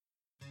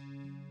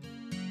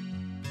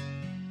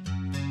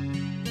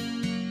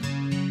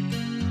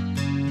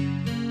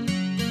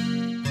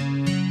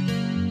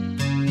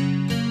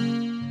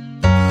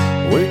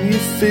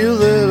feel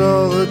that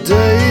all the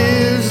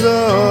days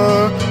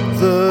are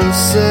the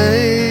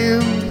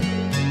same.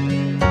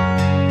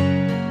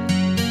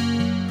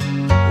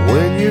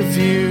 When your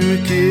view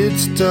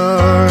gets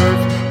dark,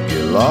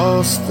 you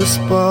lost the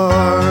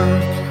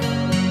spark.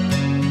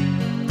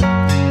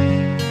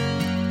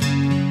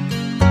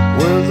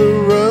 When the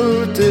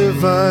road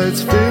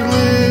divides,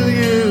 filling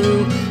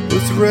you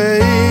with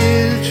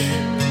rage,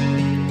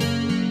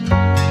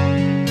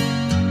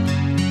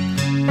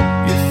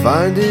 you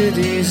find it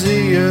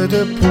easier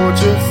to point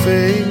your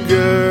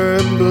finger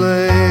and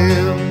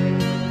blame.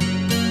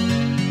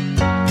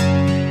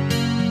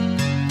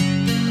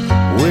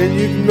 When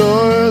you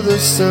ignore the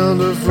sound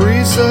of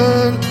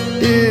reason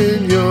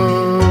in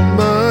your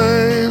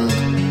mind,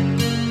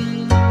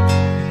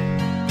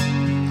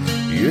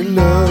 you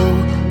know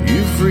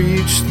you've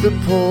reached the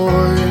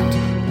point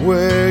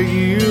where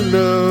you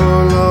no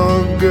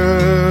longer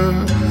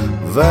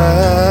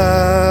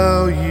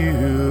value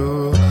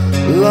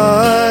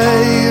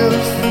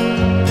life.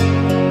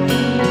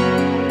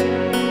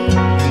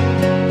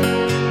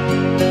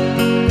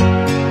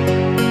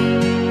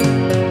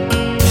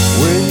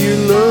 When you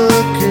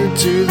look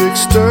into the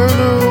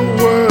external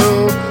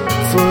world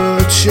for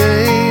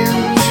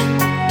change,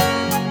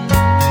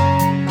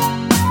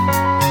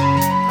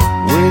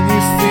 when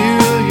you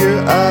feel your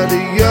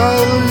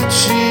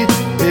ideology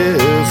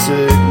is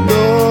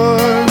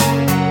ignored,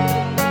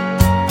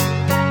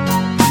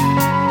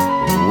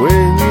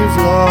 when you've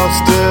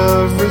lost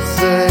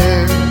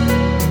everything,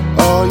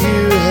 all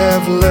you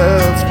have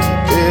left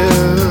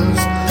is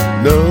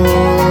no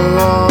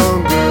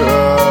longer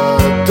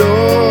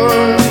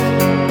adored.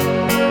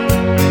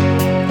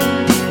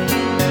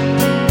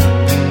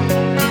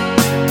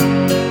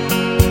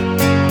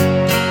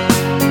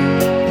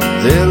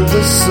 Then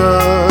the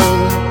sun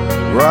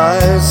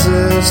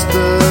rises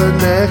the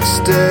next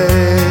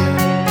day.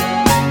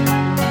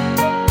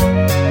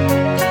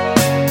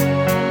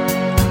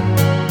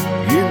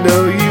 You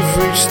know you've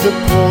reached the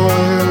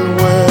point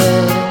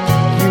where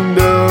you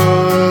no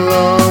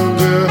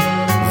longer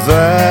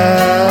value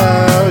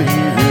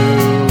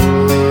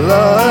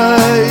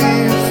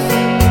life.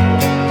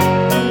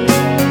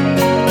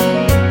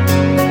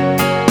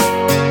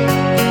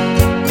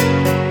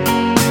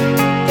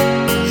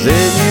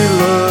 Then you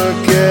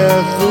look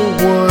at the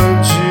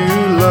ones you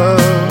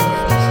love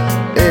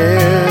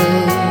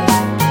and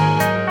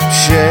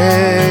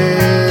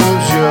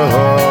change your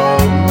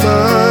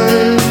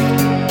mind.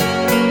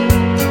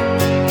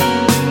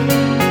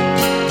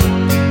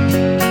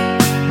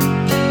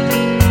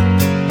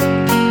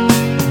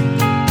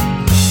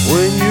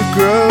 When you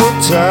grow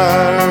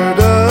tired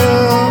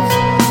of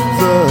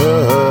the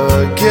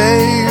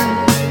game,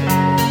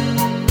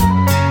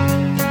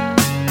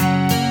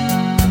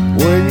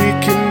 when you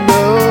can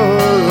no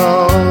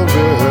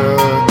longer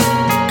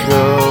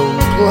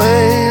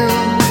complain,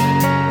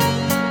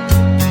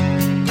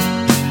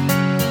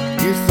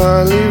 you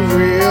finally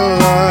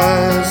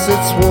realize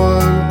it's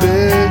one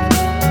big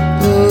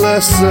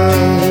lesson.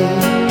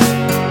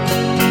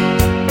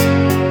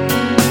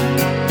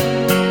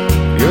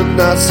 You're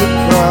not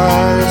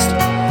surprised,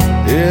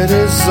 it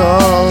is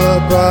all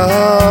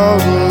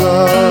about